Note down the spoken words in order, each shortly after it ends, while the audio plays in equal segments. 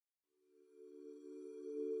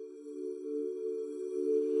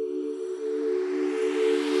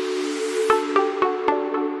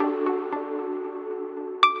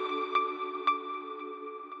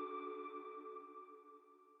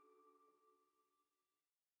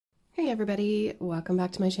Hey everybody, welcome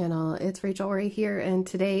back to my channel. It's Rachel right here, and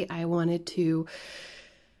today I wanted to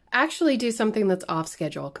actually do something that's off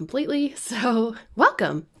schedule completely, so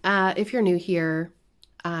welcome. If you're new here,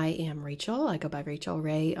 I am Rachel. I go by Rachel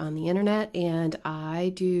Ray on the internet, and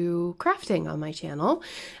I do crafting on my channel.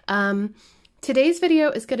 Today's video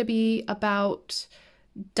is going to be about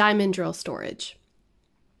diamond drill storage.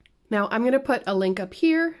 Now I'm going to put a link up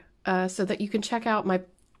here so that you can check out my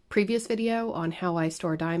previous video on how I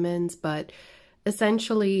store diamonds, but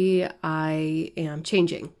essentially I am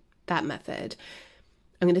changing that method.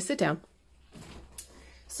 I'm going to sit down.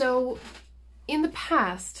 So in the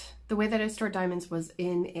past, the way that I stored diamonds was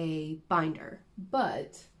in a binder,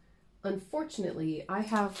 but unfortunately I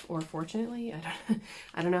have, or fortunately,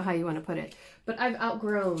 I don't know how you want to put it, but I've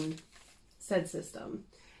outgrown said system.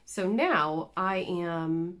 So now I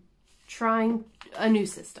am trying a new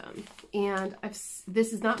system, and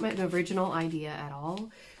this is not my original idea at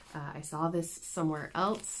all. I saw this somewhere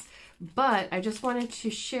else, but I just wanted to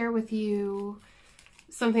share with you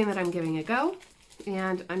something that I'm giving a go,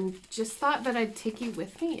 and I'm just thought that I'd take you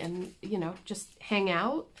with me and, you know, just hang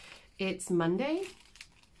out. It's Monday.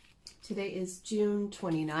 Today is June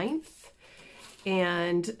 29th,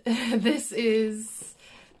 and this is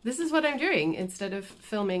what I'm doing instead of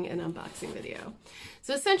filming an unboxing video.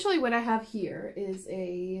 So essentially what I have here is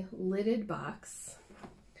a lidded box.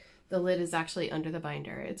 The lid is actually under the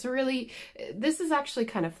binder. This is actually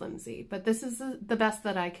kind of flimsy, but this is the best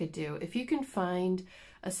that I could do. If you can find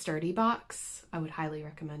a sturdy box, I would highly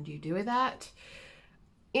recommend you do that.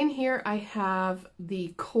 In here I have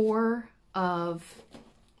the core of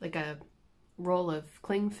like a roll of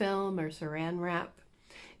cling film or saran wrap,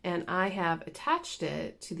 and I have attached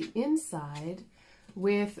it to the inside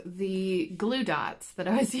with the glue dots that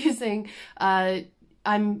I was using.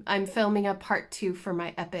 I'm filming a part 2 for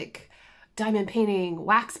my epic diamond painting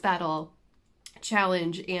wax battle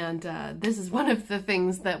challenge, and this is one of the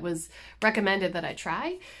things that was recommended that I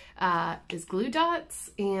try, is glue dots.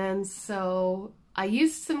 And so I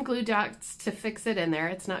used some glue dots to fix it in there.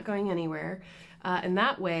 It's not going anywhere. And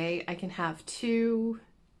that way I can have two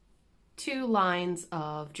lines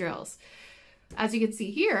of drills. As you can see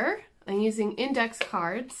here, I'm using index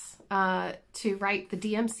cards to write the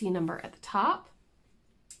DMC number at the top,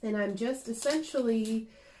 and I'm just essentially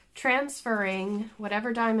transferring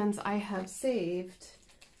whatever diamonds I have saved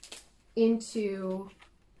into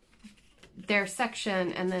their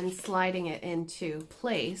section and then sliding it into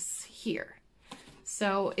place here.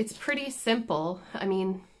 So it's pretty simple. I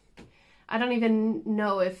mean, I don't even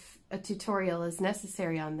know if a tutorial is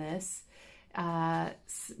necessary on this.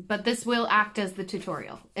 But this will act as the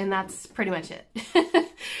tutorial, and that's pretty much it.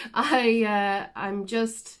 I'm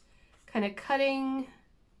just kind of cutting,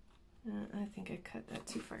 I think I cut that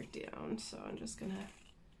too far down, so I'm just gonna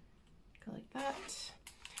go like that.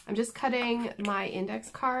 I'm just cutting my index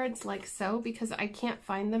cards like so because I can't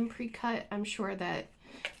find them pre-cut. I'm sure that,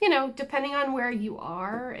 you know, depending on where you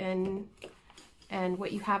are and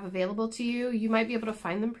what you have available to you, you might be able to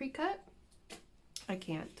find them pre-cut. I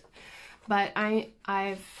can't. But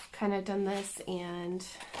I've kind of done this and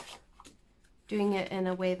doing it in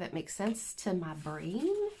a way that makes sense to my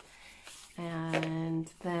brain. And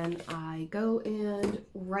then I go and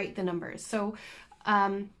write the numbers. So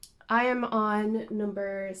I am on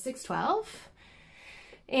number 612.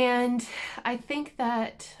 And I think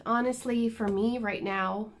that honestly for me right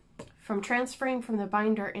now, from transferring from the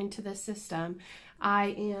binder into the system,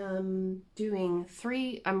 I am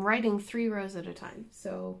I'm writing 3 rows at a time.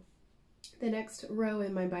 So the next row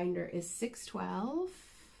in my binder is 612,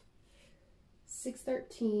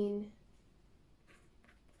 613,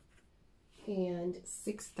 and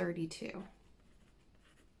 632.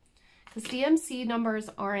 Because DMC numbers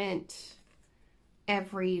aren't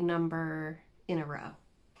every number in a row.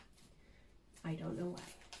 I don't know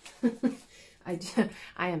why.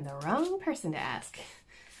 I am the wrong person to ask.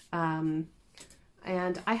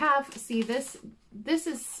 And I have, see, this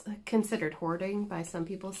is considered hoarding by some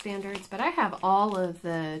people's standards, but I have all of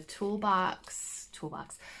the toolbox,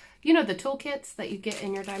 you know, the toolkits that you get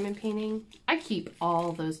in your diamond painting. I keep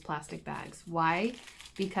all those plastic bags. Why?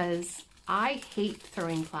 Because I hate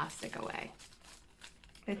throwing plastic away.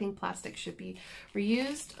 I think plastic should be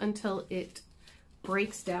reused until it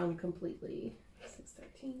breaks down completely.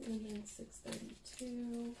 613 and then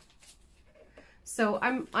 632. So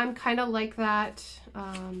I'm kind of like that.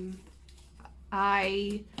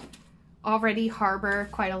 I already harbor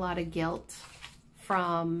quite a lot of guilt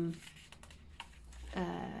from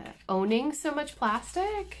owning so much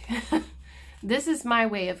plastic. This is my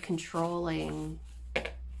way of controlling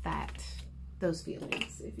those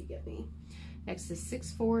feelings, if you get me. Next is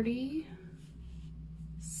 640,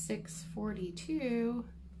 642,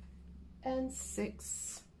 and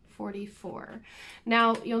 644.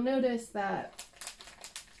 Now you'll notice that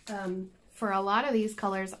for a lot of these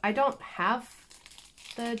colors, I don't have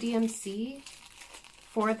the DMC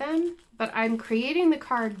for them, but I'm creating the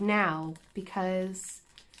card now because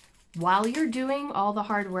while you're doing all the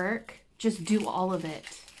hard work, just do all of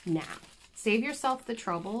it now. Save yourself the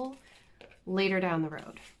trouble later down the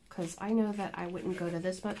road, because I know that I wouldn't go to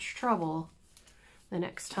this much trouble the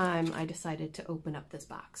next time I decided to open up this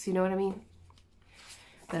box. You know what I mean?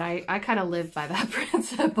 But I kind of live by that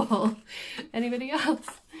principle. Anybody else?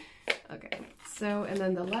 Okay, so, and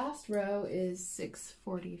then the last row is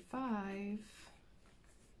 645,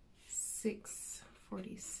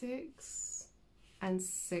 646, and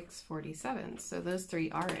 647. So those three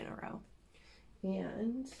are in a row.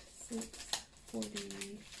 And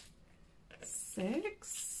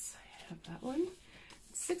 646, I have that one.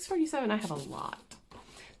 647, I have a lot.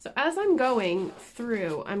 So as I'm going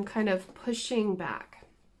through, I'm kind of pushing back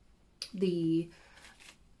the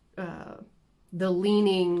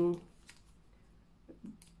leaning,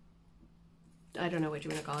 I don't know what you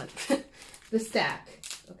want to call it, the stack,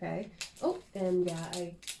 okay? Oh, and yeah,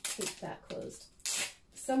 I keep that closed.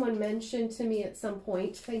 Someone mentioned to me at some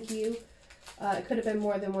point, thank you, it could have been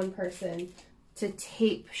more than one person, to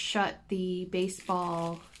tape shut the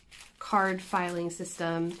baseball card filing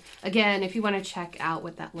system. Again, if you want to check out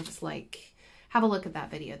what that looks like, have a look at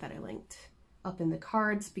that video that I linked up in the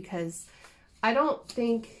cards, because I don't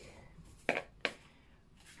think,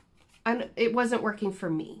 it wasn't working for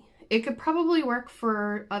me. It could probably work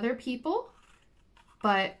for other people,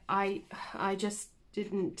 but I just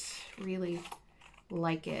didn't really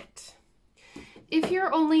like it. If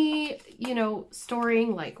you're only, you know,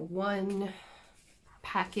 storing like one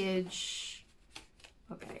package,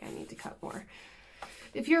 okay, I need to cut more.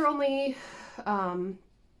 If you're only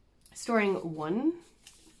storing one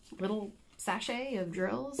little sachet of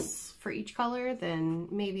drills for each color, then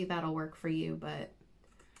maybe that'll work for you, but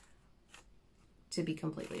to be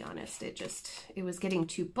completely honest, it was getting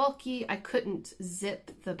too bulky. I couldn't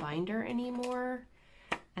zip the binder anymore,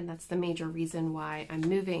 and that's the major reason why I'm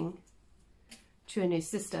moving to a new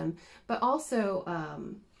system. But also,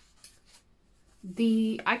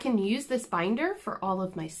 I can use this binder for all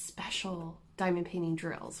of my special diamond painting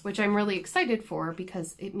drills, which I'm really excited for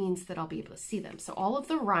because it means that I'll be able to see them. So all of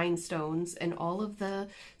the rhinestones and all of the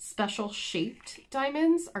special shaped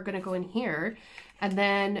diamonds are going to go in here. And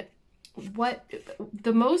then what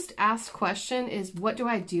the most asked question is, what do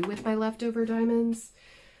I do with my leftover diamonds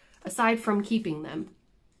aside from keeping them?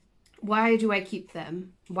 Why do I keep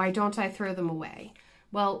them? Why don't I throw them away?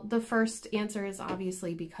 Well, the first answer is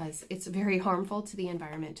obviously because it's very harmful to the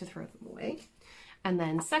environment to throw them away. And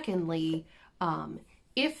then secondly,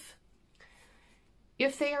 if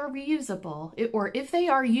they are reusable, or if they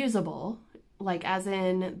are usable, like as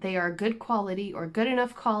in they are good quality or good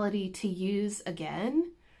enough quality to use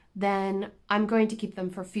again, then I'm going to keep them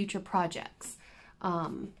for future projects.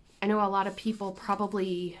 I know a lot of people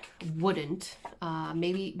probably wouldn't.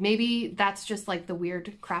 Maybe that's just like the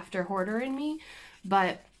weird crafter hoarder in me,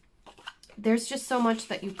 but there's just so much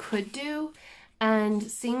that you could do. And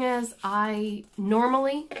seeing as I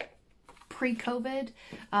normally, pre-COVID,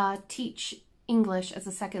 teach English as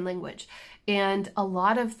a second language, and a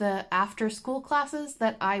lot of the after-school classes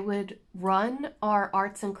that I would run are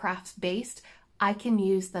arts and crafts based, I can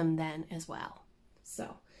use them then as well.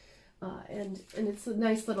 So, and it's a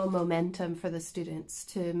nice little momentum for the students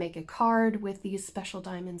to make a card with these special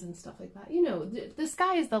diamonds and stuff like that. You know, the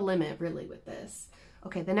sky is the limit really with this.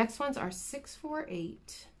 Okay, the next ones are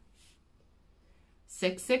 648,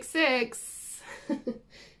 666,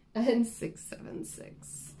 and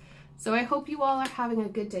 676. So I hope you all are having a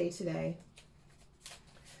good day today.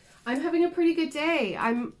 I'm having a pretty good day.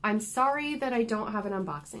 I'm sorry that I don't have an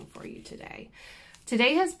unboxing for you today.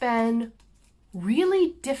 Today has been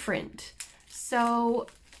really different. So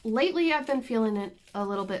lately I've been feeling it a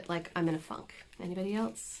little bit like I'm in a funk. Anybody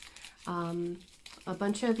else? A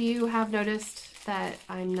bunch of you have noticed that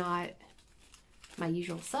I'm not my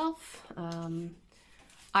usual self.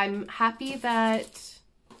 I'm happy that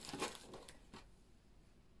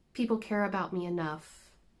people care about me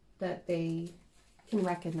enough that they can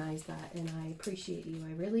recognize that, and I appreciate you.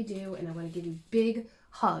 I really do, and I want to give you a big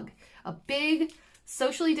hug, a big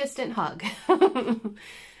socially distant hug.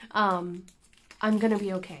 I'm gonna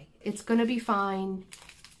be okay. It's gonna be fine.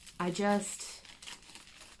 I just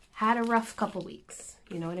had a rough couple weeks.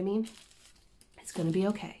 You know what I mean? It's gonna be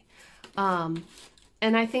okay. And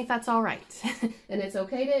I think that's all right. And it's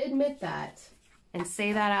okay to admit that and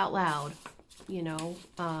say that out loud. you know,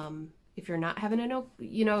 if you're not having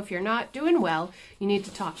if you're not doing well, you need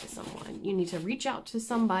to talk to someone. You need to reach out to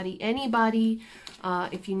somebody, anybody.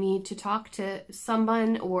 If you need to talk to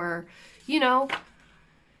someone, or, you know,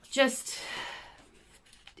 just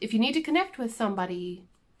if you need to connect with somebody,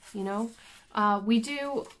 you know,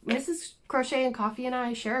 Mrs. Crochet and Coffee and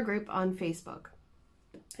I share a group on Facebook.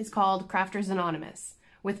 It's called Crafters Anonymous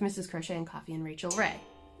with Mrs. Crochet and Coffee and Rachel Ray.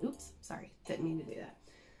 Oops, sorry, didn't mean to do that.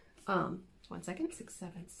 1 second,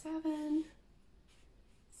 677,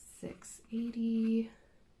 680,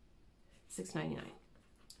 699.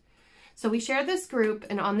 So we share this group,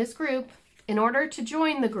 and on this group, in order to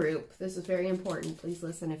join the group, this is very important, please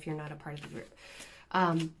listen if you're not a part of the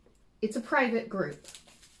group. It's a private group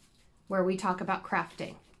where we talk about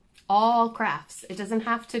crafting, all crafts. It doesn't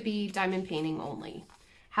have to be diamond painting only.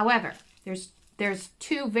 However, there's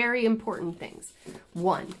two very important things.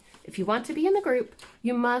 One, if you want to be in the group,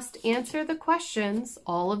 you must answer the questions,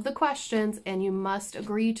 all of the questions, and you must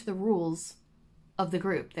agree to the rules of the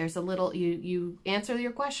group. There's a little, you answer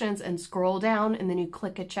your questions and scroll down, and then you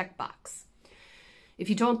click a checkbox. If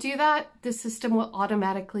you don't do that, the system will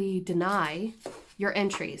automatically deny your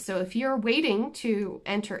entry. So if you're waiting to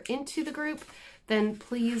enter into the group, then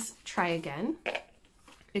please try again.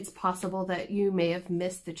 It's possible that you may have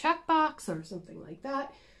missed the checkbox or something like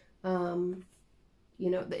that. You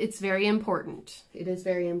know, it's very important. It is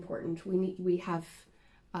very important. We have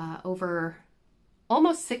over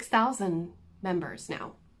almost 6,000 members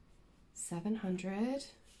now. 700,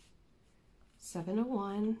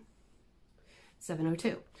 701,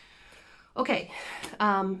 702. Okay,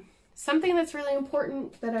 something that's really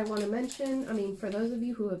important that I want to mention, I mean, for those of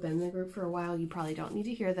you who have been in the group for a while, you probably don't need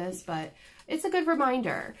to hear this, but it's a good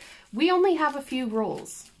reminder. We only have a few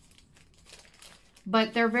rules,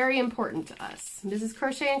 but they're very important to us. Mrs.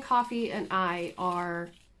 Crochet and Coffee and I are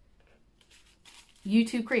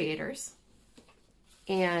YouTube creators,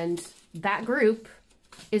 and that group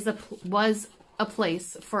was a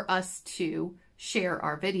place for us to share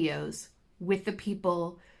our videos with the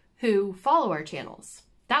people who follow our channels.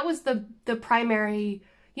 That was the primary,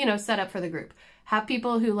 you know, setup for the group. Have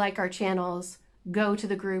people who like our channels go to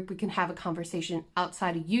the group. We can have a conversation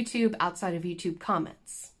outside of YouTube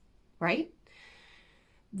comments, right?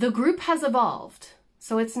 The group has evolved,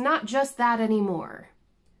 so it's not just that anymore.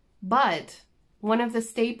 But one of the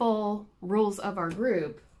staple rules of our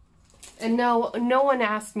group, and no one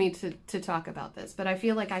asked me to talk about this, but I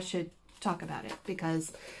feel like I should talk about it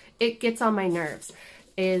because it gets on my nerves,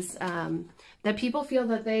 is that people feel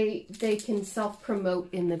that they can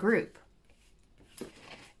self-promote in the group.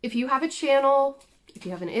 If you have a channel, if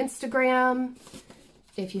you have an Instagram,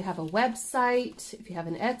 if you have a website, if you have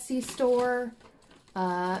an Etsy store,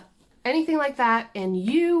 anything like that, and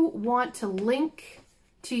you want to link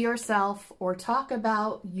to yourself or talk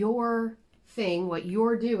about your thing, what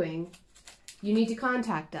you're doing, you need to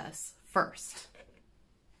contact us first.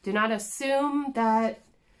 Do not assume that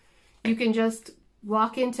you can just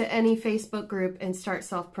walk into any Facebook group and start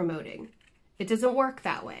self-promoting. It doesn't work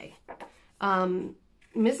that way.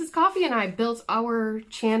 Mrs. Coffee and I built our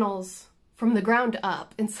channels from the ground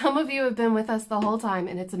up, and some of you have been with us the whole time,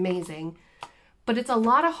 and it's amazing. But it's a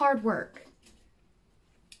lot of hard work.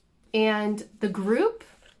 And the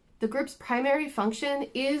group's primary function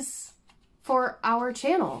is for our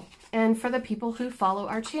channel and for the people who follow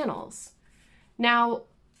our channels. Now,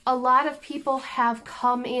 a lot of people have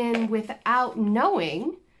come in without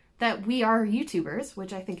knowing that we are YouTubers,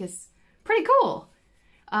 which I think is pretty cool.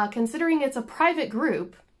 Considering it's a private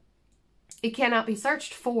group, it cannot be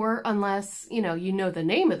searched for unless, you know the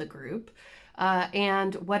name of the group.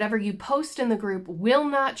 And whatever you post in the group will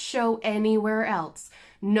not show anywhere else.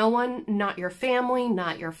 No one, not your family,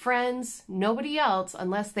 not your friends, nobody else,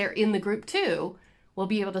 unless they're in the group too, will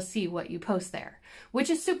be able to see what you post there, which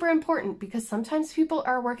is super important because sometimes people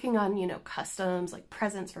are working on, customs, like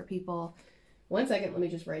presents for people. 1 second, let me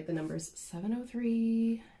just write the numbers.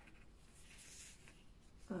 703,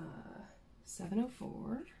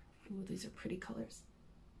 704. Ooh, these are pretty colors.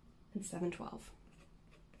 And 712.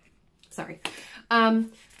 Sorry.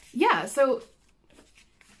 Yeah, so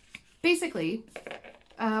basically,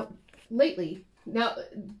 lately, now,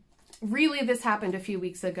 really this happened a few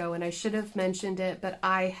weeks ago and I should have mentioned it, but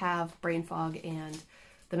I have brain fog and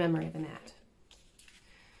the memory of a gnat.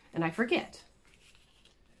 And I forget.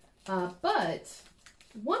 But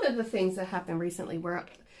one of the things that happened recently were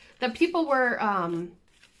that people were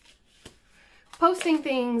posting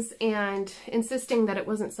things and insisting that it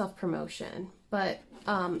wasn't self-promotion. But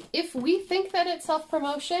if we think that it's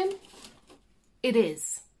self-promotion, it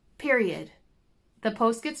is, period. The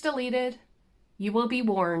post gets deleted. You will be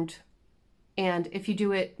warned. And if you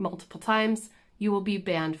do it multiple times, you will be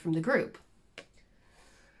banned from the group.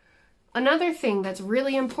 Another thing that's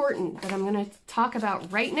really important that I'm going to talk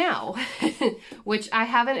about right now, which I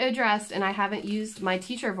haven't addressed and I haven't used my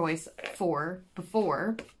teacher voice for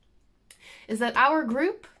before, is that our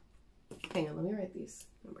group, hang on, let me write these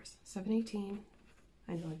numbers. 718,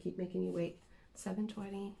 I know I keep making you wait,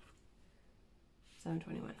 720,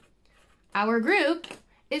 721. Our group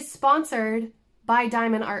is sponsored by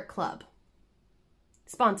Diamond Art Club.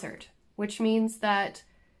 Sponsored, which means that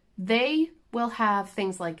they will have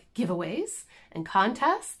things like giveaways and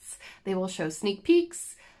contests. They will show sneak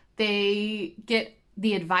peeks. They get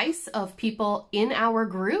the advice of people in our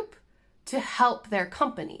group to help their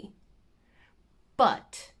company.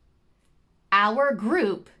 But our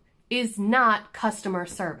group is not customer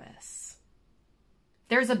service.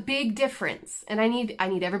 There's a big difference, and I need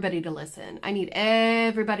everybody to listen. I need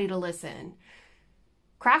everybody to listen.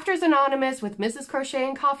 Crafters Anonymous with Mrs. Crochet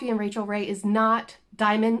and Coffee and Rachel Ray is not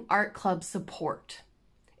Diamond Art Club support.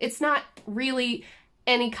 It's not really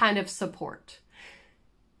any kind of support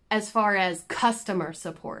as far as customer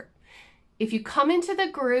support. If you come into the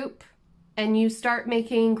group and you start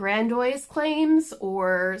making grandiose claims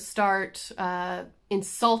or start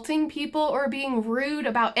insulting people or being rude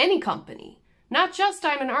about any company, not just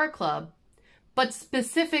Diamond Art Club, but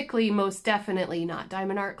specifically, most definitely not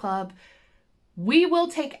Diamond Art Club, we will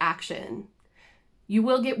take action. You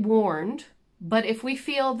will get warned, but if we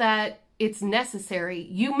feel that it's necessary,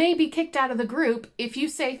 you may be kicked out of the group if you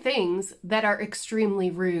say things that are extremely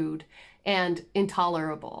rude and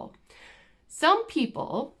intolerable. Some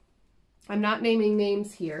people, I'm not naming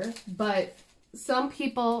names here, but some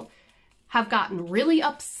people have gotten really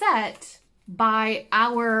upset by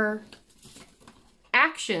our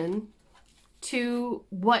action to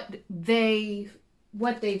what they've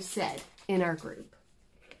said in our group.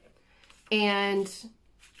 And,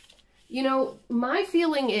 you know, my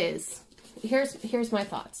feeling is, here's my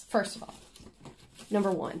thoughts. First of all,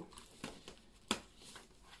 number one,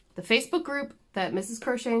 the Facebook group that Mrs.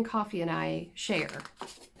 Crochet and Coffee and I share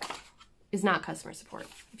is not customer support.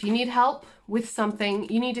 If you need help with something,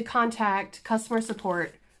 you need to contact customer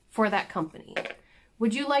support for that company.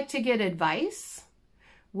 Would you like to get advice?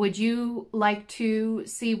 Would you like to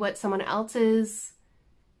see what someone else's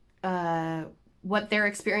what their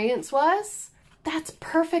experience was? That's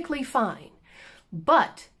perfectly fine.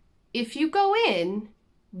 But if you go in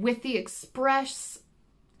with the express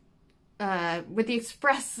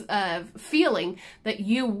feeling that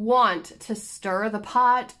you want to stir the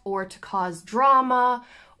pot or to cause drama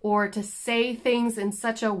or to say things in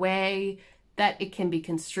such a way that it can be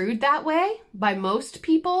construed that way by most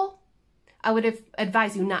people, I would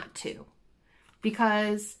advise you not to,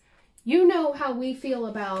 because you know how we feel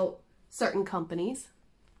about certain companies.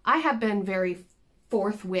 I have been very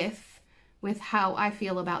forthwith with how I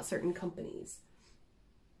feel about certain companies.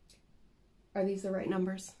 Are these the right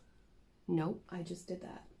numbers? Nope, I just did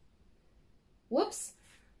that. Whoops.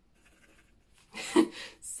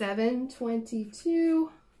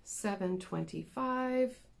 722,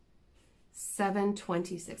 725,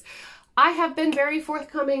 726. I have been very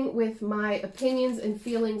forthcoming with my opinions and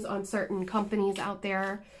feelings on certain companies out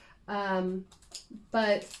there,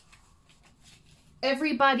 but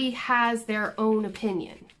everybody has their own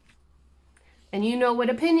opinion. And you know what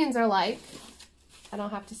opinions are like. I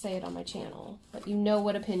don't have to say it on my channel, but you know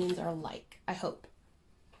what opinions are like, I hope.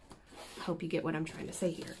 I hope you get what I'm trying to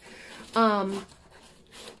say here.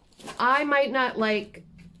 I might not like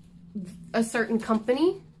a certain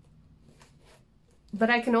company, but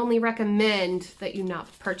I can only recommend that you not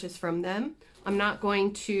purchase from them. I'm not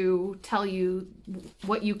going to tell you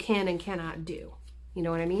what you can and cannot do. You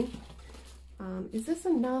know what I mean? Is this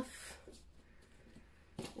enough?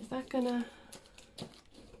 Is that gonna...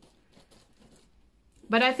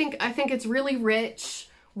 But I think it's really rich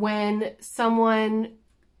when someone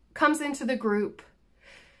comes into the group,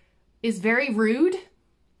 is very rude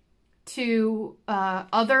to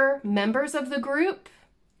other members of the group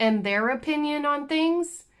and their opinion on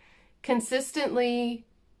things, consistently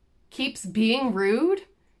keeps being rude,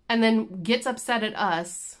 and then gets upset at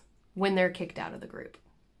us when they're kicked out of the group.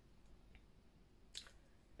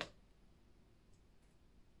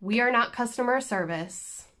 We are not customer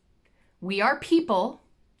service. We are people.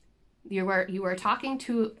 You are talking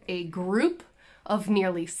to a group of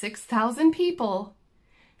nearly 6,000 people.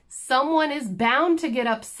 Someone is bound to get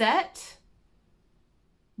upset,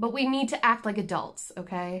 but we need to act like adults,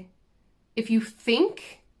 okay? If you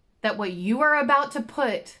think that what you are about to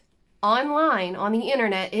put online, on the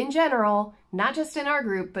internet in general, not just in our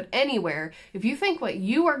group, but anywhere, if you think what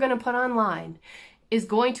you are going to put online is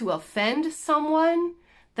going to offend someone,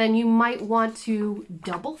 then you might want to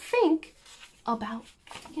double think about,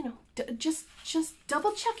 you know, just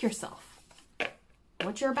double check yourself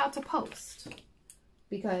what you're about to post.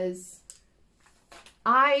 Because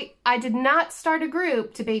I did not start a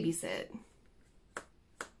group to babysit.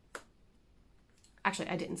 Actually,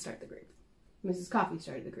 I didn't start the group. Mrs. Coffee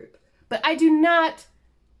started the group. But I do not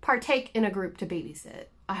partake in a group to babysit.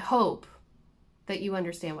 I hope that you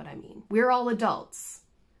understand what I mean. We're all adults.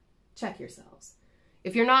 Check yourselves.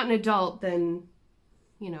 If you're not an adult, then,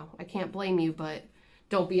 you know, I can't blame you, but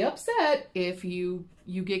don't be upset if you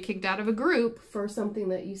get kicked out of a group for something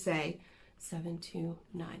that you say.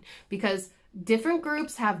 729. Because different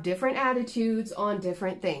groups have different attitudes on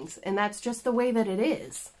different things, and that's just the way that it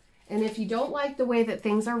is. And if you don't like the way that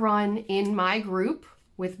things are run in my group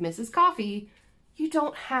with Mrs. Coffee, you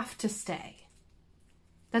don't have to stay.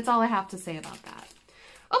 That's all I have to say about that.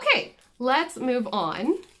 Okay, let's move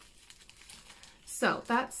on. So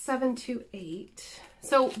that's 728.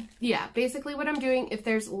 So yeah, basically what I'm doing, if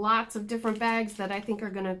there's lots of different bags that I think are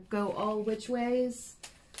gonna go all which ways,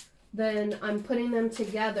 then I'm putting them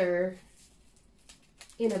together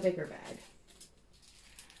in a bigger bag.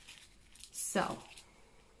 So,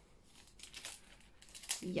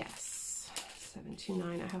 yes,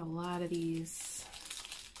 729, I have a lot of these.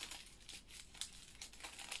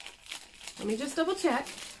 Let me just double check.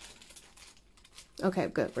 Okay,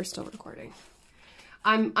 good, we're still recording.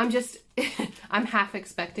 I'm just, I'm half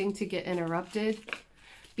expecting to get interrupted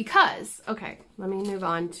because, okay, let me move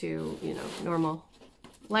on to, you know, normal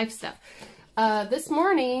life stuff. This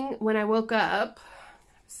morning when I woke up,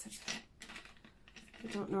 I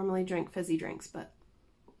don't normally drink fizzy drinks, but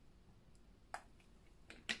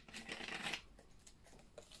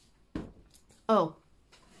oh,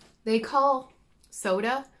 they call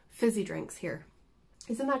soda fizzy drinks here.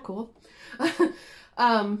 Isn't that cool?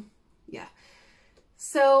 Yeah.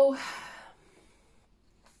 So,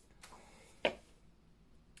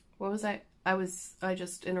 what was I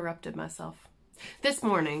just interrupted myself. This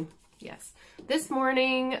morning, yes. This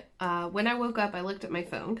morning, when I woke up, I looked at my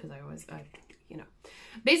phone because you know,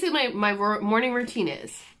 basically my morning routine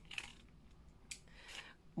is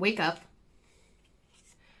wake up,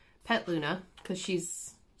 pet Luna, because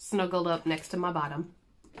she's snuggled up next to my bottom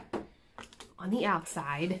on the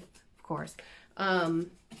outside, of course.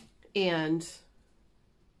 And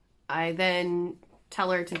I then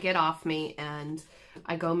tell her to get off me and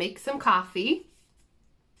I go make some coffee.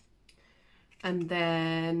 And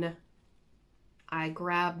then I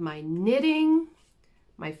grab my knitting,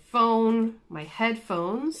 my phone, my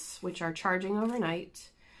headphones, which are charging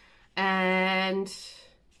overnight. And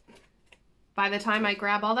by the time I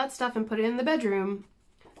grab all that stuff and put it in the bedroom,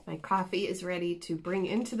 my coffee is ready to bring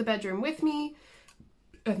into the bedroom with me.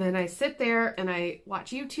 And then I sit there and I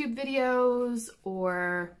watch YouTube videos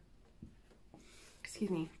or,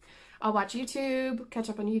 excuse me, I'll watch YouTube,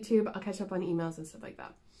 catch up on YouTube, I'll catch up on emails and stuff like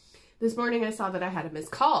that. This morning I saw that I had a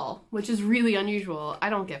missed call, which is really unusual. I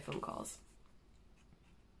don't get phone calls.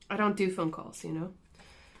 I don't do phone calls, you know.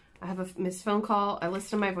 I have a missed phone call. I listened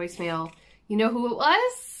to my voicemail. You know who it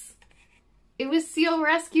was? It was Seal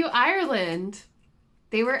Rescue Ireland.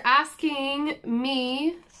 They were asking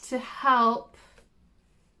me to help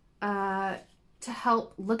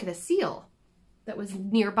look at a seal that was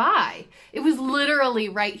nearby. It was literally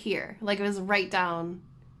right here. Like it was right down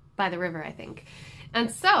by the river, I think. And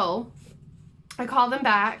so I called them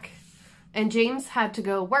back and James had to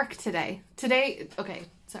go work today. Today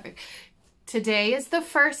is the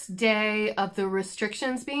first day of the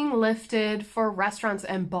restrictions being lifted for restaurants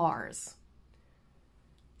and bars.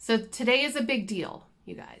 So today is a big deal,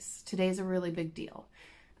 you guys. Today is a really big deal.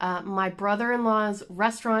 My brother-in-law's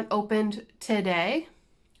restaurant opened today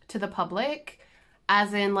to the public,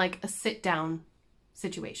 as in like a sit-down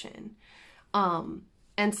situation.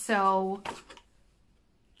 And so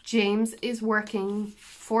James is working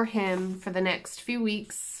for him for the next few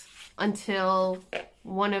weeks until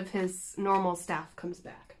one of his normal staff comes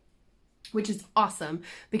back, which is awesome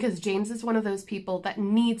because James is one of those people that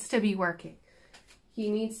needs to be working. He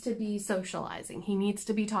needs to be socializing. He needs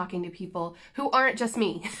to be talking to people who aren't just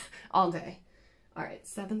me all day. All right,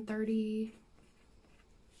 7:30,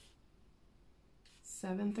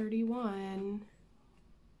 7:31,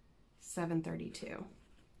 7:32.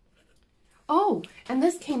 Oh, and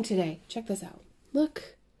this came today. Check this out.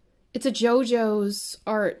 Look, it's a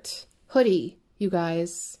Jojoesart hoodie, you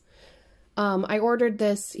guys. I ordered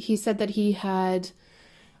this. He said that he had,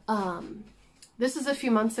 this is a few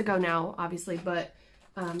months ago now, obviously, but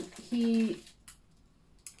he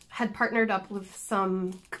had partnered up with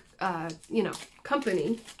some, you know,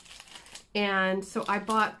 company, And so I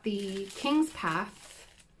bought the King's Path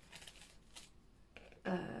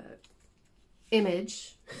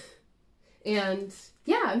image, and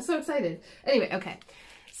yeah, I'm so excited. Anyway, okay,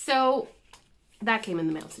 so that came in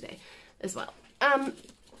the mail today as well.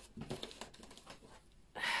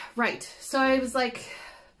 Right, so I was like,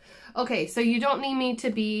 okay, so you don't need me to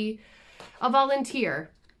be a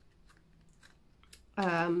volunteer.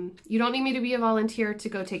 You don't need me to be a volunteer to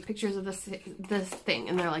go take pictures of this thing.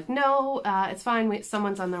 And they're like, no, it's fine,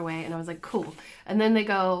 someone's on their way. And I was like, cool. And then they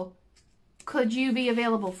go, could you be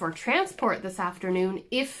available for transport this afternoon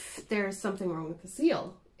if there's something wrong with the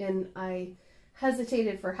seal? And I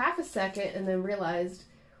hesitated for half a second and then realized,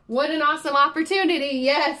 what an awesome opportunity.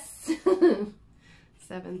 Yes.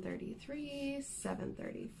 7:33,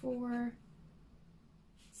 7:34,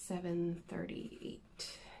 7:38.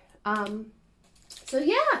 So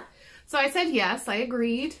yeah, so I said yes, I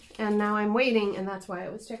agreed, and now I'm waiting, and that's why I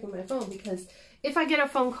was checking my phone, because if I get a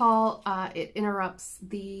phone call, it interrupts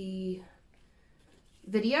the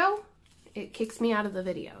video. It kicks me out of the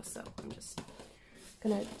video, so I'm just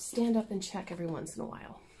gonna stand up and check every once in a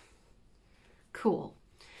while. Cool.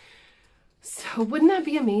 So wouldn't that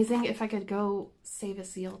be amazing if I could go save a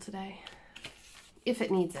seal today? If it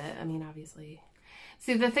needs it, I mean, obviously.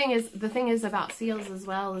 See, the thing is about seals as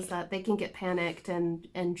well is that they can get panicked and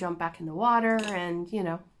jump back in the water, and you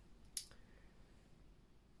know,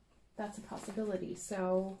 that's a possibility.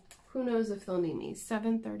 So who knows if they'll need me.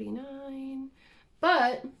 7:39,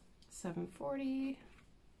 but 7:40,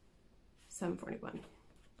 7:41.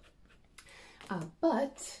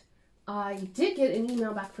 But I did get an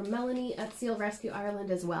email back from Melanie at Seal Rescue Ireland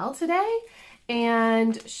as well today,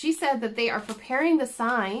 and she said that they are preparing the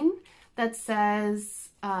sign that says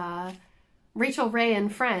Rachel Ray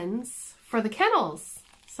and Friends for the kennels.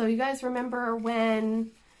 So you guys remember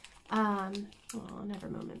when, oh, never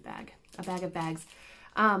moment bag, a bag of bags.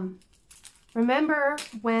 Remember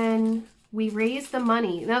when we raised the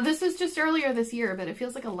money? Now this was just earlier this year, but it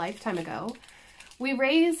feels like a lifetime ago. We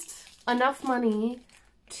raised enough money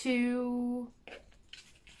to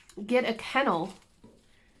get a kennel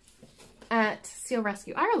at Seal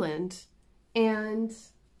Rescue Ireland, and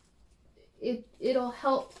it'll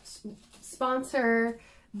help sponsor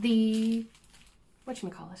the,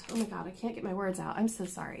 whatchamacallit? Oh my God, I can't get my words out. I'm so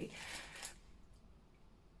sorry.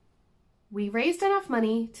 We raised enough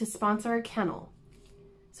money to sponsor a kennel.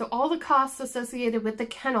 So all the costs associated with the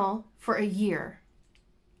kennel for a year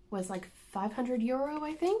was like 500 euro,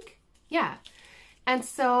 I think. Yeah. And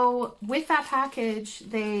so with that package,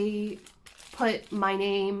 they put my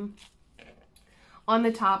name on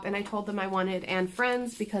the top, and I told them I wanted and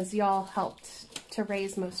friends because y'all helped to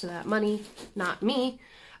raise most of that money, not me.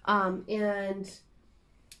 And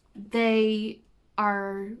they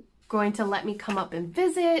are going to let me come up and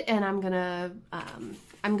visit, and I'm gonna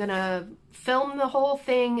film the whole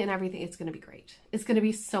thing and everything. It's gonna be great. It's gonna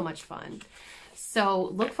be so much fun.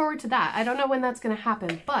 So look forward to that. I don't know when that's gonna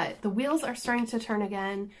happen, but the wheels are starting to turn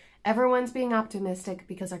again. Everyone's being optimistic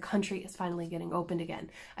because our country is finally getting opened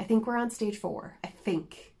again. I think we're on stage 4, I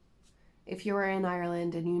think. If you're in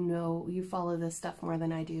Ireland and you know, you follow this stuff more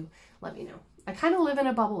than I do, let me know. I kind of live in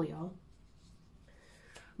a bubble, y'all.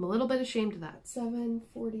 I'm a little bit ashamed of that.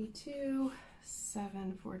 7:42,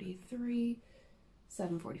 7:43,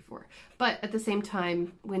 7:44. But at the same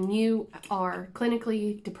time, when you are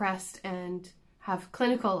clinically depressed and have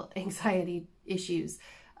clinical anxiety issues,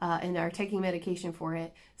 and are taking medication for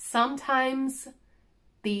it, sometimes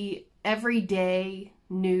the everyday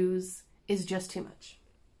news is just too much.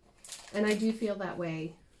 And I do feel that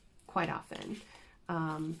way quite often.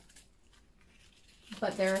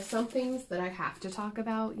 But there are some things that I have to talk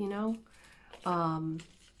about, you know,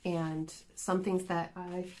 and some things that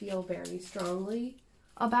I feel very strongly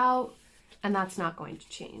about, and that's not going to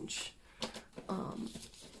change.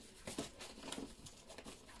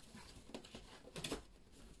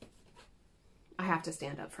 I have to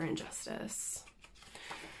stand up for injustice.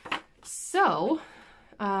 So,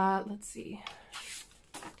 let's see.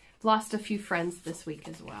 Lost a few friends this week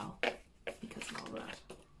as well because of all that.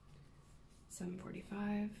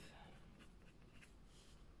 7:45,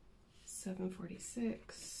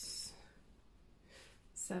 7:46,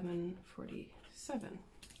 7:47.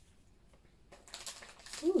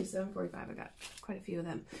 Ooh, 7:45. I got quite a few of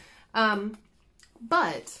them.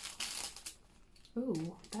 But,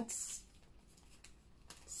 ooh, that's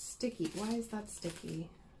sticky. Why is that sticky?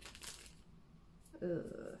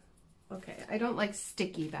 Ugh. Okay, I don't like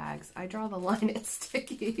sticky bags. I draw the line at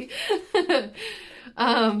sticky.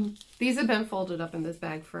 These have been folded up in this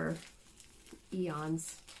bag for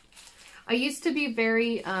eons. I used to be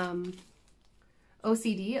very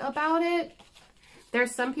OCD about it.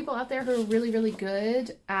 There's some people out there who are really, really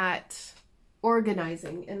good at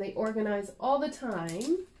organizing, and they organize all the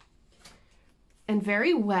time and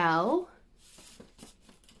very well.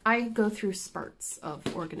 I go through spurts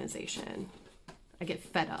of organization. I get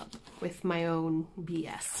fed up with my own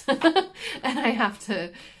BS and I have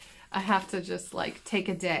to just like take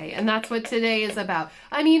a day, and that's what today is about.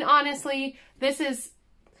 I mean, honestly,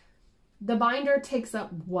 the binder takes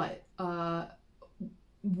up what?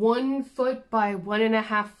 1 foot by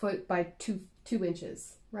 1.5 foot by 2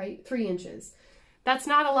 inches, right? 3 inches. That's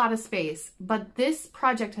not a lot of space, but this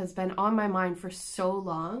project has been on my mind for so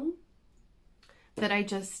long that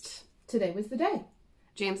today was the day.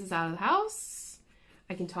 James is out of the house.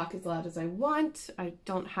 I can talk as loud as I want. I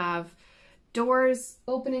don't have doors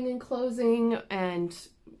opening and closing and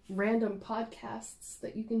random podcasts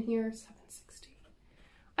that you can hear. 760.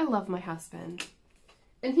 I love my husband,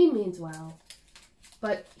 and he means well,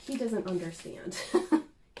 but he doesn't understand.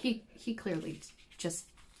 he clearly just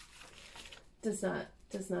does not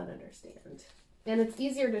understand. And it's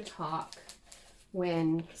easier to talk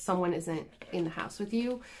when someone isn't in the house with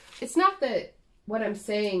you. It's not that what I'm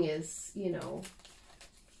saying is, you know,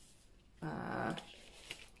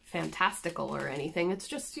 fantastical or anything. It's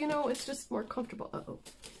just, you know, it's just more comfortable. Uh-oh.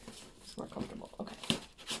 It's more comfortable. Okay.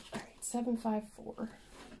 All right, 754.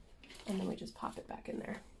 And then we just pop it back in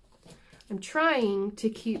there. I'm trying to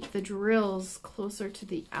keep the drills closer to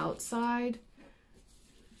the outside,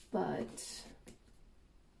 but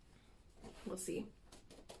we'll see.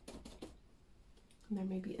 And there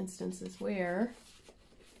may be instances where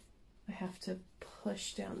I have to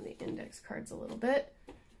push down the index cards a little bit.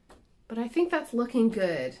 But I think that's looking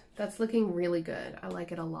good. That's looking really good. I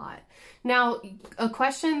like it a lot. Now, a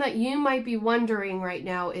question that you might be wondering right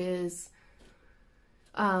now is,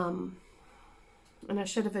 and I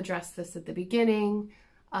should have addressed this at the beginning,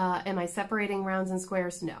 am I separating rounds and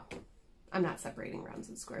squares? No, I'm not separating rounds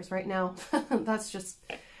and squares right now. That's just,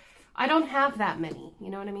 I don't have that many, you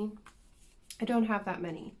know what I mean? I don't have that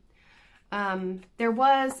many. There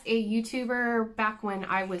was a YouTuber back when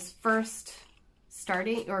I was first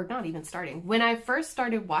starting, or not even starting, when I first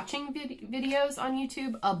started watching videos on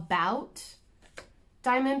YouTube about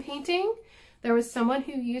diamond painting, there was someone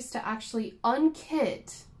who used to actually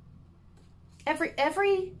unkit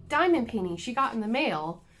every diamond painting she got in the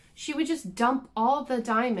mail. She would just dump all the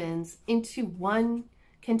diamonds into one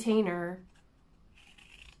container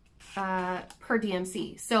per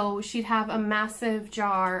DMC. So she'd have a massive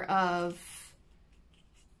jar of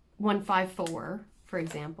 154, for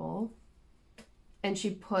example, and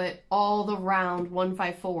she'd put all the round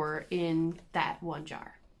 154 in that one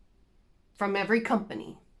jar from every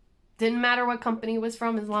company. Didn't matter what company it was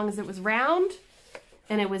from, as long as it was round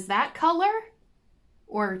and it was that color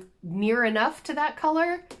or near enough to that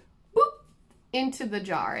color, boop, into the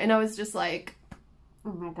jar. And I was just like,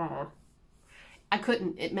 oh my God. I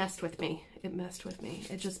couldn't. It messed with me. It messed with me.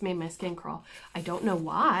 It just made my skin crawl. I don't know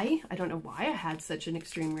why. I don't know why I had such an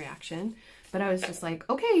extreme reaction, but I was just like,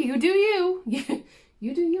 okay, you do you. You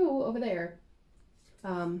do you over there.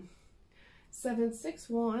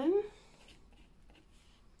 761,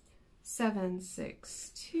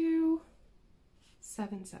 762,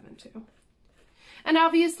 772. And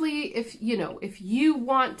obviously, if you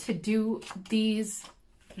want to do these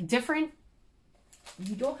different,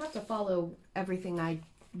 you don't have to follow everything I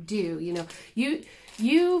do, you know.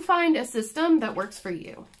 You find a system that works for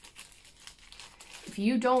you. If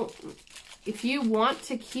you want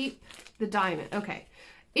to keep the diamond, okay.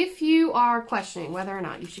 If you are questioning whether or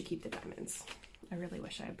not you should keep the diamonds, I really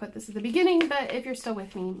wish I had put this at the beginning, but if you're still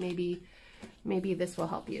with me, maybe this will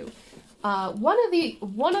help you. One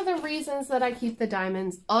of the reasons that I keep the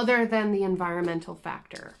diamonds, other than the environmental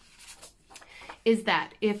factor, is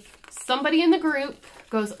that if somebody in the group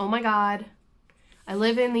goes, oh my God, I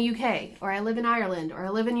live in the UK, or I live in Ireland, or I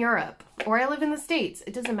live in Europe, or I live in the States,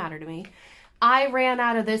 it doesn't matter to me, I ran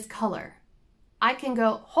out of this color. I can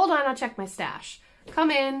go, hold on, I'll check my stash. Come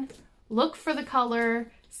in, look for the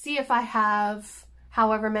color, see if I have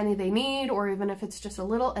however many they need, or even if it's just a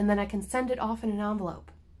little, and then I can send it off in an envelope.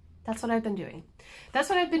 That's what I've been doing. That's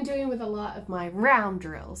what I've been doing with a lot of my round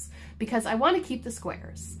drills, because I want to keep the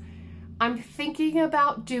squares. I'm thinking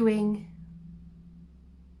about doing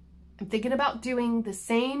the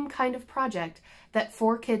same kind of project that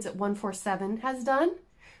 4Kids at 147 has done,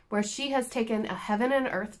 where she has taken a heaven and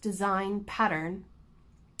earth design pattern.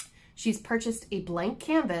 She's purchased a blank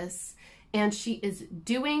canvas and she is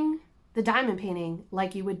doing the diamond painting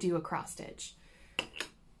like you would do a cross stitch.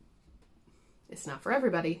 It's not for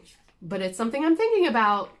everybody, but it's something I'm thinking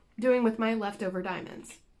about doing with my leftover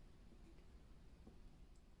diamonds.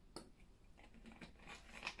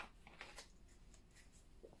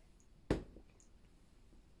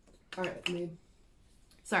 All right,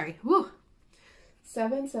 sorry. Woo.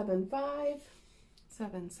 775,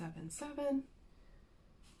 777,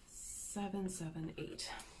 778.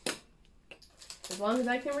 As long as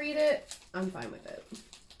I can read it, I'm fine with it.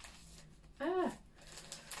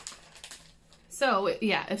 So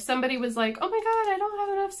yeah, if somebody was like, oh my God, I don't have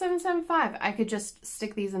enough 775, I could just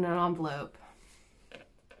stick these in an envelope.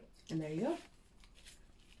 And there you go.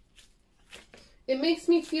 It makes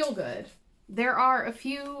me feel good. There are a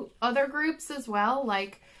few other groups as well.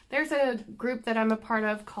 Like there's a group that I'm a part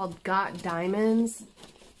of called Got Diamonds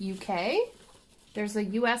UK. There's a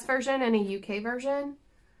US version and a UK version.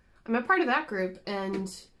 I'm a part of that group,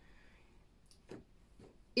 and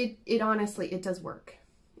it honestly, it does work.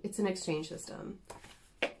 It's an exchange system.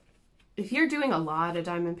 If you're doing a lot of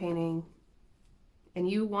diamond painting and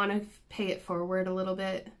you want to pay it forward a little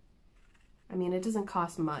bit, I mean, it doesn't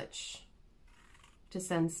cost much to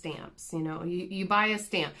send stamps. You know, you buy a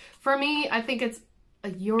stamp. For me, I think it's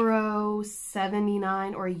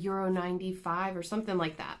 €79 or €95 or something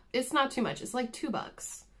like that. It's not too much. It's like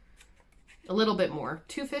 $2, a little bit more,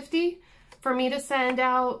 $2.50 for me to send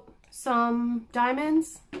out some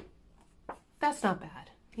diamonds. That's not bad.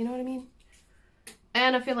 You know what I mean?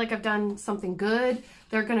 And I feel like I've done something good.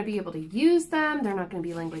 They're going to be able to use them. They're not going to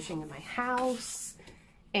be languishing in my house.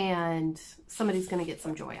 And somebody's going to get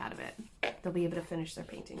some joy out of it. They'll be able to finish their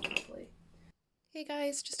painting properly. Hey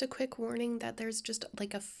guys, just a quick warning that there's just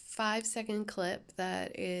like a 5-second clip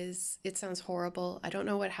that is, it sounds horrible. I don't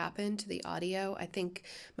know what happened to the audio. I think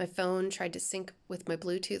my phone tried to sync with my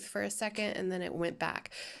Bluetooth for a second and then it went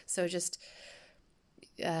back. So just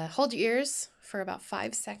hold your ears for about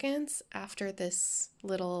 5 seconds after this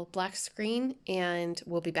little black screen and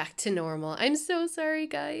we'll be back to normal. I'm so sorry,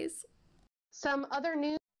 guys. Some other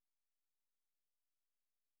news.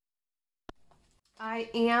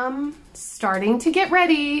 I am starting to get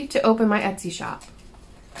ready to open my Etsy shop.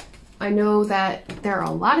 I know that there are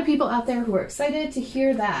a lot of people out there who are excited to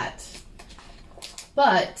hear that,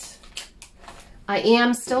 but I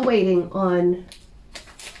am still waiting on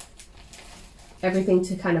everything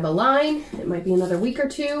to kind of align. It might be another week or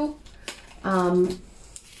two.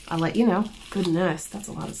 I'll let you know. Goodness, that's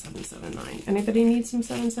a lot of 779. Anybody need some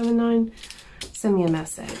 779? Send me a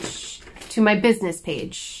message to my business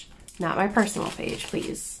page, not my personal page,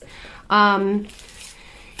 please. When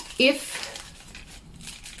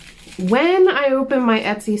I open my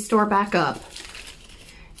Etsy store back up,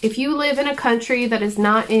 if you live in a country that is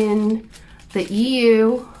not in the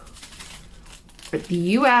EU or the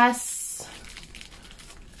US,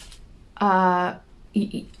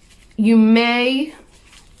 you may,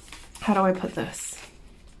 how do I put this?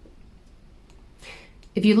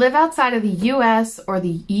 If you live outside of the US or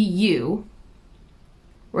the EU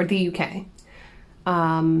or the UK,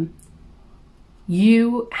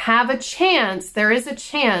 you have a chance, there is a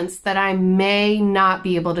chance that I may not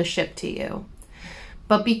be able to ship to you.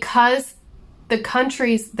 But because the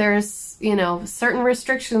countries, there's, you know, certain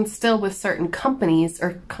restrictions still with certain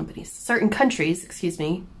certain countries, excuse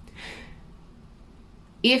me.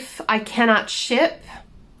 If I cannot ship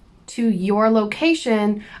to your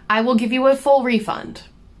location, I will give you a full refund,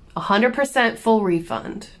 100% full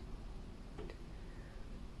refund.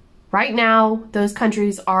 Right now, those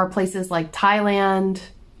countries are places like Thailand,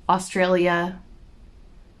 Australia,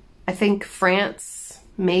 I think France,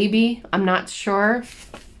 maybe, I'm not sure.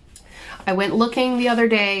 I went looking the other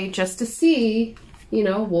day just to see, you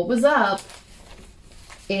know, what was up.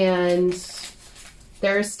 And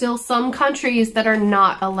there are still some countries that are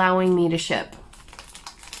not allowing me to ship.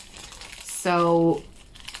 So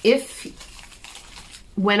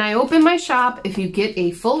when I open my shop, if you get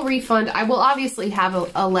a full refund, I will obviously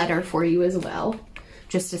have a letter for you as well,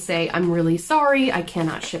 just to say, I'm really sorry, I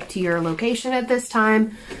cannot ship to your location at this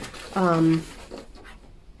time. And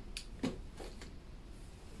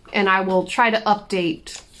I will try to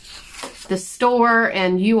update the store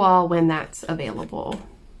and you all when that's available,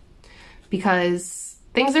 because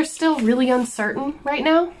things are still really uncertain right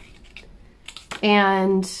now.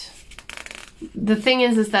 And the thing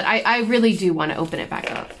is that I really do want to open it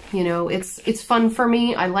back up. You know, it's fun for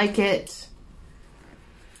me. I like it.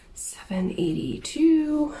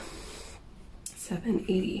 782,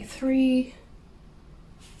 783,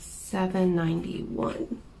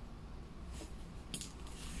 791.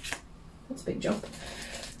 That's a big jump.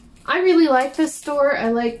 I really like this store.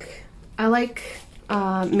 I like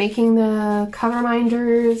making the cover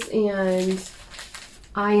minders, and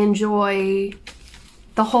I enjoy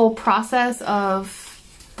the whole process of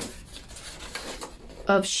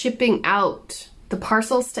shipping out the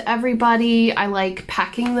parcels to everybody. I like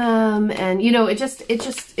packing them, and you know,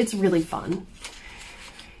 it's really fun.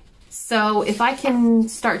 So if I can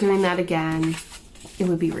start doing that again, it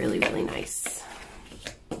would be really, really nice.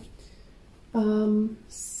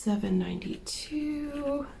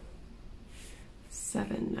 $7.92,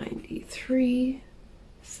 $7.93,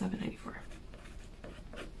 $7.94.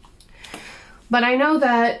 But I know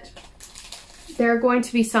that there are going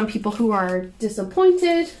to be some people who are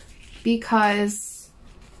disappointed because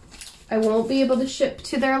I won't be able to ship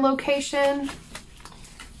to their location.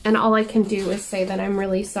 And all I can do is say that I'm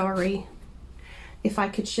really sorry. If I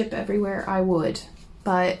could ship everywhere, I would.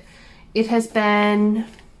 But it has been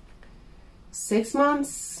 6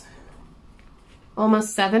 months,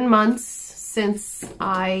 almost 7 months since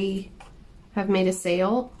I have made a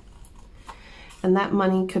sale. And that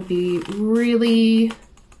money could be really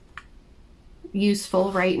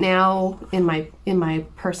useful right now in my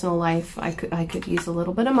personal life. I could use a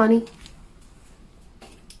little bit of money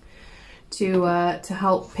to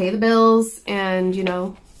help pay the bills and, you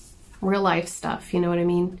know, real life stuff, you know what I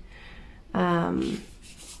mean?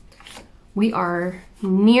 We are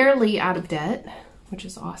nearly out of debt, which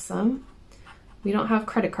is awesome. We don't have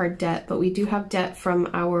credit card debt, but we do have debt from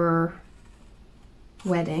our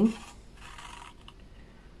wedding.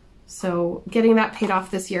 So getting that paid off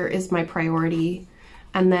this year is my priority.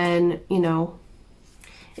 And then, you know,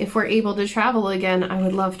 if we're able to travel again, I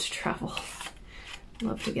would love to travel.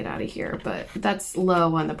 Love to get out of here, but that's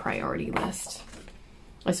low on the priority list.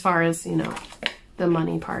 As far as, you know, the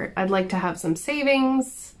money part, I'd like to have some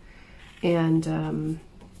savings and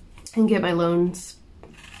get my loans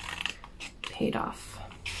paid off.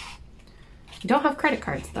 I don't have credit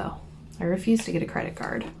cards though. I refuse to get a credit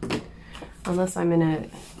card unless I'm in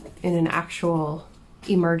an actual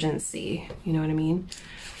emergency, you know what I mean?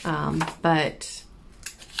 But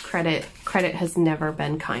credit has never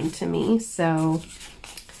been kind to me, so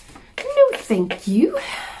no thank you.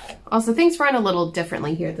 Also, things run a little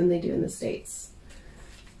differently here than they do in the States.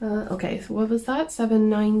 Okay, so what was that?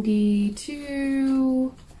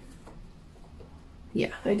 $7.92.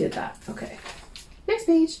 Yeah, I did that. Okay. Next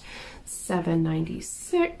page.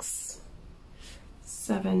 $7.96.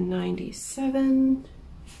 $7.97.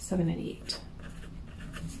 $7.98.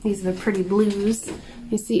 These are the pretty blues.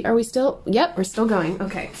 You see, are we still? Yep, we're still going.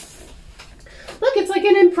 Okay. Look, it's like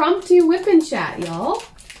an impromptu whip and chat, y'all.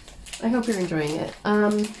 I hope you're enjoying it.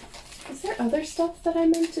 Is there other stuff that I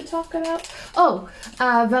meant to talk about? Oh,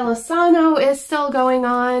 Velasano is still going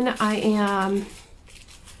on. I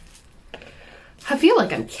feel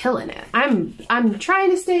like I'm killing it. I'm trying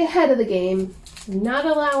to stay ahead of the game, not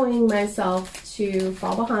allowing myself to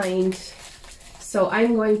fall behind. So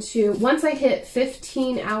I'm going to, once I hit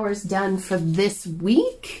 15 hours done for this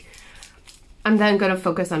week, I'm then going to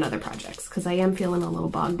focus on other projects because I am feeling a little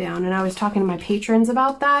bogged down. And I was talking to my patrons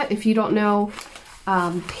about that. If you don't know,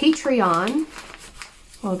 Patreon,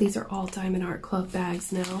 well, these are all Diamond Art Club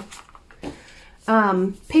bags now.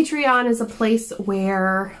 Patreon is a place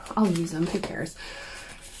where, I'll use them, who cares?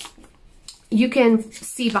 You can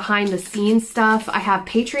see behind the scenes stuff. I have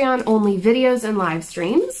Patreon only videos and live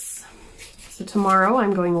streams. So tomorrow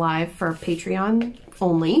I'm going live for Patreon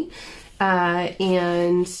only.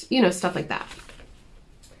 And, you know, stuff like that.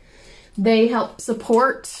 They help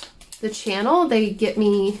support the channel. They get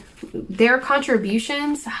me, their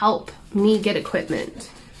contributions help me get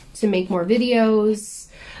equipment to make more videos.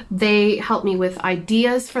 They help me with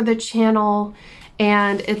ideas for the channel.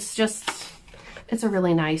 And it's just, it's a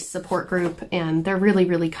really nice support group, and they're really,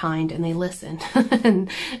 really kind, and they listen. and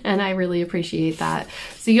I really appreciate that.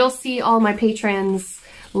 So you'll see all my patrons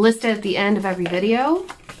listed at the end of every video.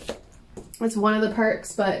 It's one of the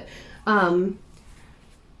perks, but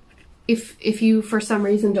if you for some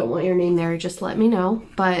reason don't want your name there, just let me know.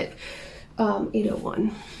 But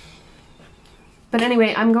 801. But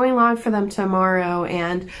anyway, I'm going live for them tomorrow,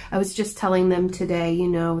 and I was just telling them today, you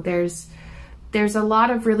know, there's a lot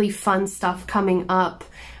of really fun stuff coming up.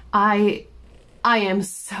 I am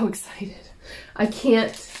so excited. I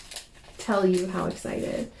can't tell you how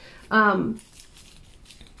excited.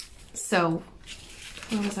 So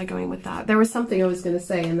where was I going with that? There was something I was going to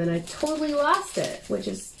say, and then I totally lost it, which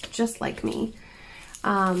is just like me.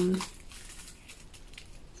 But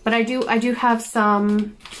I do have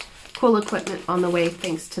some cool equipment on the way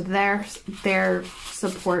thanks to their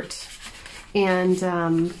support.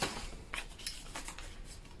 And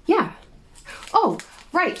yeah. Oh,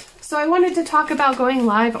 right. So I wanted to talk about going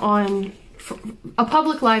live on a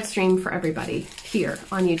public live stream for everybody here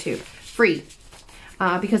on YouTube, free.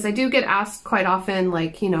 Because I do get asked quite often,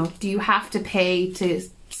 like, you know, do you have to pay to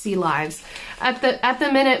see lives? At the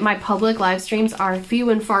minute, my public live streams are few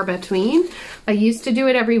and far between. I used to do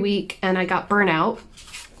it every week, and I got burnt out.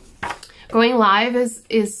 Going live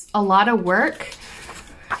is a lot of work.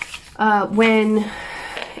 When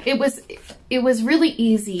it was really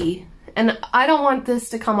easy, and I don't want this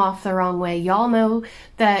to come off the wrong way. Y'all know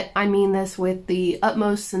that I mean this with the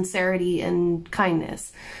utmost sincerity and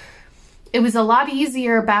kindness. It was a lot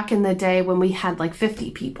easier back in the day when we had like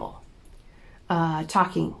 50 people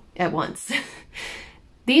talking at once.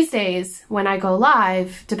 These days, when I go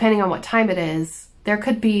live, depending on what time it is, there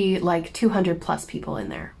could be like 200 plus people in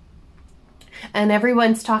there. And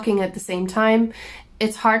everyone's talking at the same time.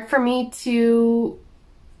 It's hard for me to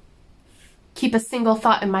keep a single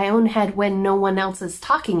thought in my own head when no one else is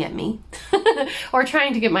talking at me or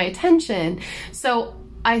trying to get my attention. So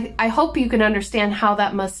I hope you can understand how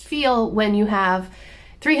that must feel when you have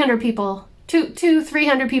 300 people,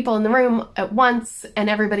 300 people in the room at once and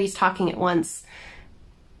everybody's talking at once.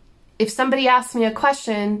 If somebody asks me a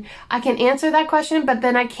question, I can answer that question, but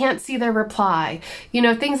then I can't see their reply. You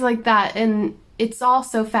know, things like that. And it's all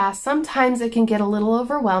so fast. Sometimes it can get a little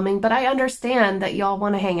overwhelming, but I understand that y'all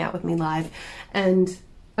want to hang out with me live, and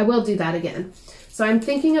I will do that again. So I'm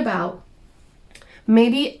thinking about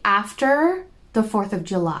maybe after the 4th of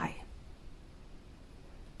July,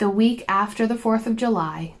 the week after the 4th of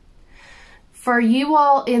July. For you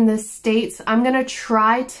all in the States, I'm going to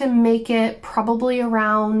try to make it probably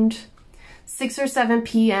around 6 or 7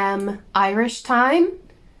 p.m. Irish time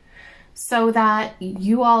so that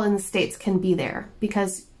you all in the States can be there,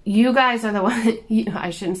 because you guys are the one,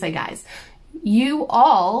 I shouldn't say guys, you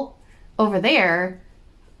all over there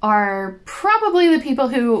are probably the people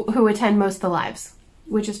who attend most of the lives,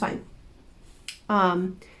 which is fine.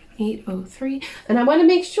 8:03, and I want to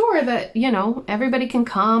make sure that, you know, everybody can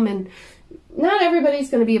come, and not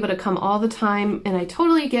everybody's going to be able to come all the time, and I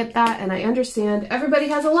totally get that, and I understand everybody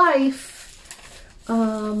has a life.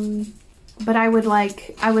 But I would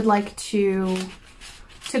like to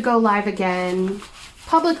go live again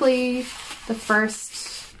publicly the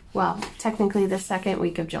first, well, technically the 2nd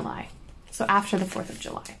week of July. So after the 4th of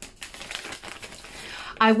July.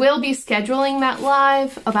 I will be scheduling that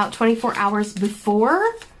live about 24 hours before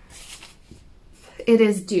it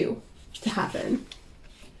is due to happen.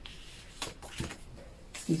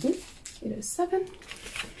 Excuse me. It is 7.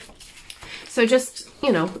 So just,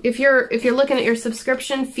 you know, if you're looking at your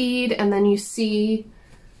subscription feed and then you see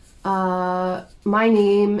my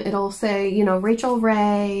name, it'll say, you know, Rachel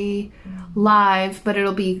Ray live, but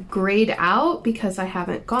it'll be grayed out because I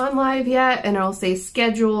haven't gone live yet, and it'll say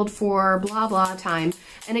scheduled for blah blah time,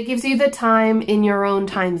 and it gives you the time in your own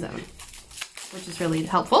time zone, which is really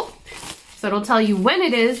helpful. So it'll tell you when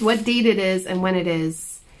it is, what date it is, and when it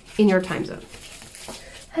is in your time zone.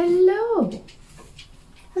 Hello.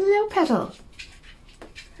 Hello, Petal.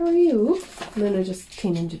 How are you? Luna just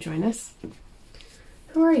came in to join us.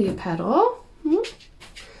 How are you, Petal?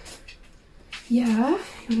 Yeah,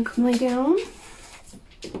 you wanna come lay down?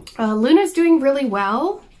 Luna's doing really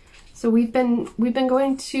well. So we've been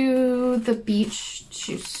going to the beach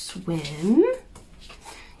to swim.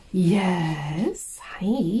 Yes.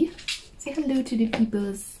 Hi. Say hello to the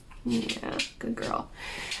peoples. Yeah, good girl.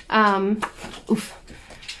 Oof.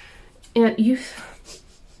 And you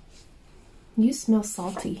smell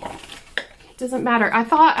salty. It doesn't matter. I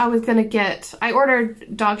thought I was gonna I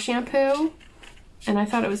ordered dog shampoo, and I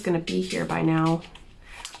thought it was gonna be here by now.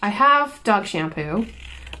 I have dog shampoo,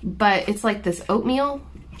 but it's like this oatmeal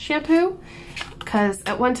shampoo, because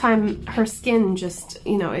at one time her skin just,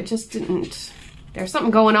 you know, it just didn't, there's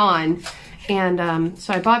something going on. And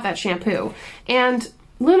so I bought that shampoo. And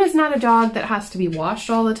Luna's not a dog that has to be washed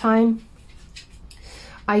all the time.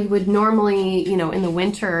 I would normally, you know, in the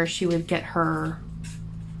winter, she would get her,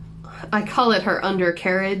 I call it her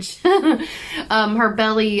undercarriage, her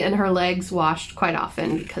belly and her legs washed quite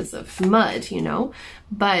often because of mud, you know.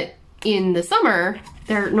 But in the summer,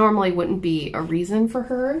 there normally wouldn't be a reason for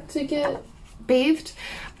her to get bathed.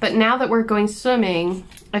 But now that we're going swimming,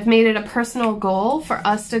 I've made it a personal goal for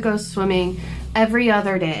us to go swimming every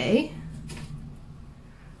other day.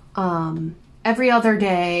 Every other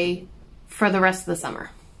day for the rest of the summer.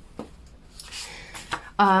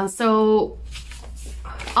 So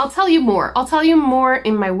I'll tell you more. I'll tell you more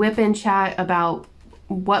in my whip-in chat about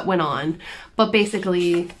what went on. But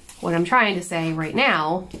basically, what I'm trying to say right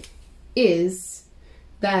now is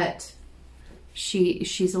that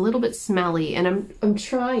she's a little bit smelly, and I'm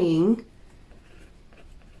trying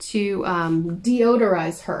to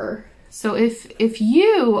deodorize her. So if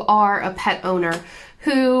you are a pet owner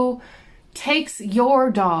who takes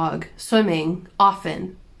your dog swimming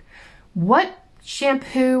often, what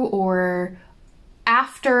shampoo or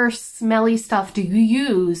after smelly stuff do you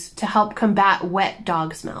use to help combat wet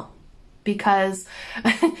dog smell? Because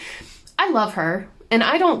I love her and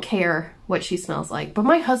I don't care what she smells like, but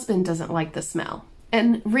my husband doesn't like the smell.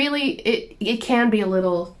 And really, it can be a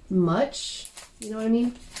little much, you know what I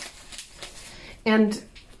mean? And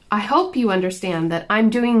I hope you understand that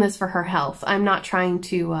I'm doing this for her health. I'm not trying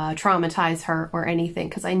to traumatize her or anything,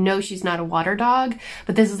 because I know she's not a water dog,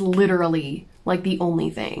 but this is literally like the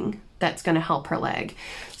only thing that's going to help her leg.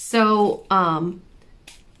 So,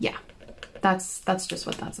 yeah, that's just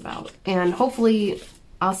what that's about. And hopefully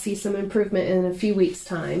I'll see some improvement in a few weeks'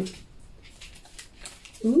 time.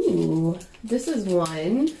 Ooh, this is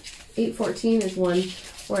one. 814 is one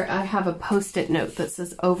where I have a post-it note that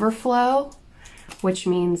says overflow, which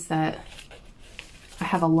means that I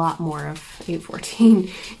have a lot more of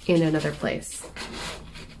 814 in another place.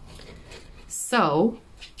 So,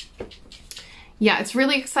 yeah, it's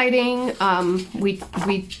really exciting. We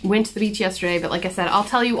went to the beach yesterday, but like I said, I'll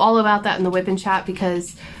tell you all about that in the Whip and Chat,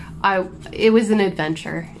 because it was an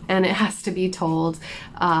adventure and it has to be told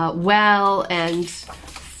well and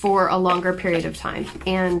for a longer period of time.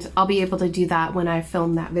 And I'll be able to do that when I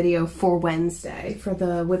film that video for Wednesday, for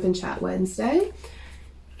the Whip and Chat Wednesday.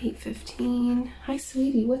 8:15. Hi,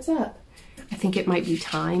 sweetie. What's up? I think it might be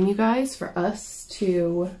time, you guys, for us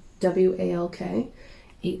to WALK.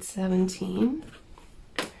 8:17.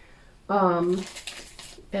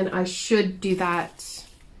 And I should do that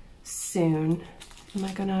soon. Am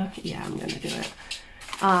I gonna? Yeah, I'm gonna do it.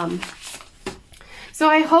 So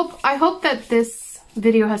I hope that this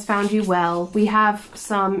video has found you well. We have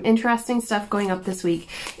some interesting stuff going up this week.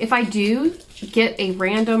 If I do get a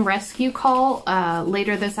random rescue call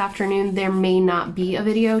later this afternoon, there may not be a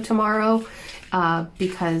video tomorrow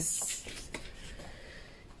because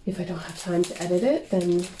if I don't have time to edit it,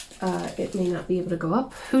 then it may not be able to go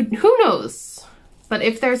up. Who knows? But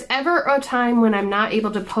if there's ever a time when I'm not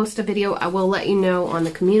able to post a video, I will let you know on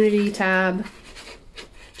the community tab,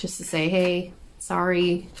 just to say, hey,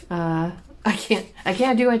 sorry, I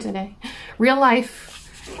can't do it today. Real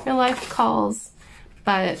life calls.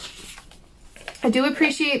 But I do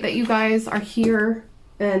appreciate that you guys are here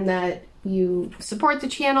and that you support the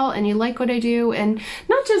channel and you like what I do, and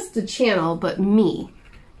not just the channel, but me.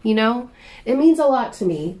 You know, it means a lot to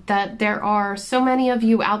me that there are so many of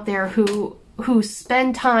you out there who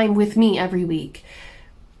spend time with me every week,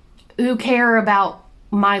 who care about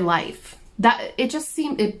my life. That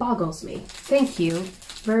it boggles me. Thank you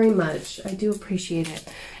very much. I do appreciate it.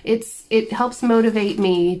 It helps motivate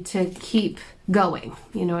me to keep going.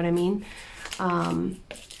 You know what I mean? And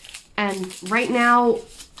right now,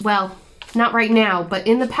 well, not right now, but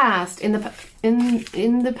in the past, in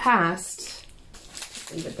the past,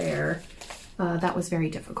 leave it there. That was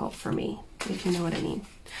very difficult for me, if you know what I mean.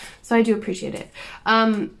 So I do appreciate it.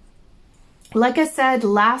 Like I said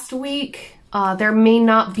last week, there may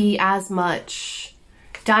not be as much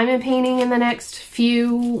diamond painting in the next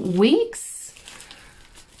few weeks,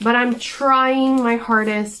 but I'm trying my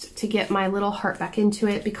hardest to get my little heart back into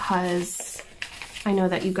it, because I know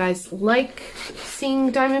that you guys like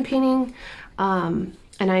seeing diamond painting, and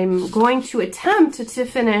I'm going to attempt to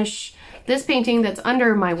finish this painting that's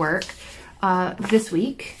under my work this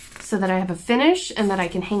week, so that I have a finish and that I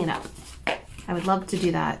can hang it up. I would love to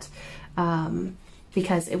do that.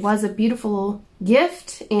 Because it was a beautiful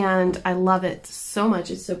gift and I love it so much.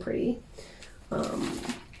 It's so pretty. And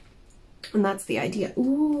that's the idea.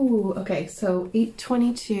 Ooh, okay, so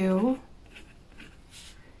 822,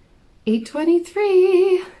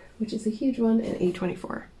 823, which is a huge one, and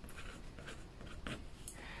 824.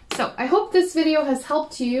 So I hope this video has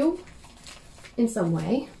helped you in some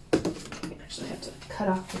way. I actually have to cut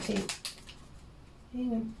off the tape.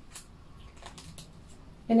 Hang on.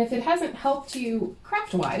 And if it hasn't helped you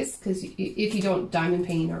craft-wise, because if you don't diamond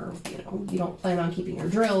paint, or you don't plan on keeping your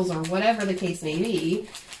drills, or whatever the case may be,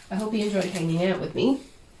 I hope you enjoyed hanging out with me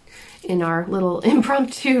in our little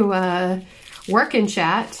impromptu work and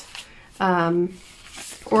chat,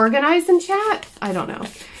 organize and chat. I don't know,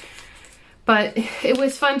 but it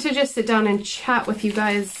was fun to just sit down and chat with you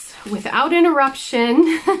guys without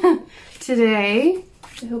interruption today.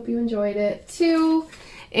 I hope you enjoyed it too,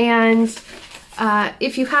 and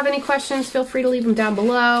if you have any questions, feel free to leave them down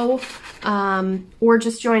below, or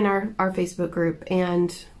just join our Facebook group,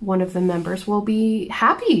 and one of the members will be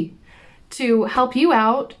happy to help you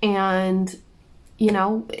out. And,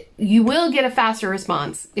 you will get a faster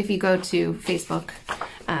response if you go to Facebook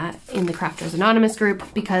in the Crafters Anonymous group,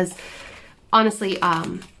 because honestly,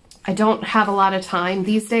 I don't have a lot of time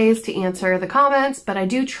these days to answer the comments, but I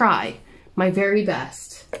do try my very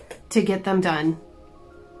best to get them done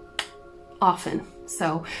often.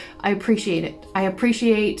 So I appreciate it. I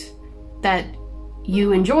appreciate that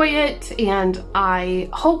you enjoy it, and I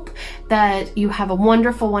hope that you have a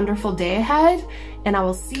wonderful, wonderful day ahead, and I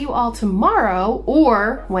will see you all tomorrow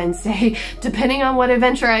or Wednesday, depending on what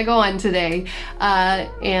adventure I go on today,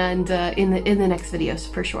 in the next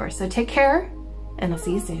videos for sure. So take care, and I'll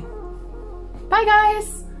see you soon. Bye,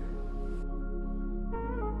 guys.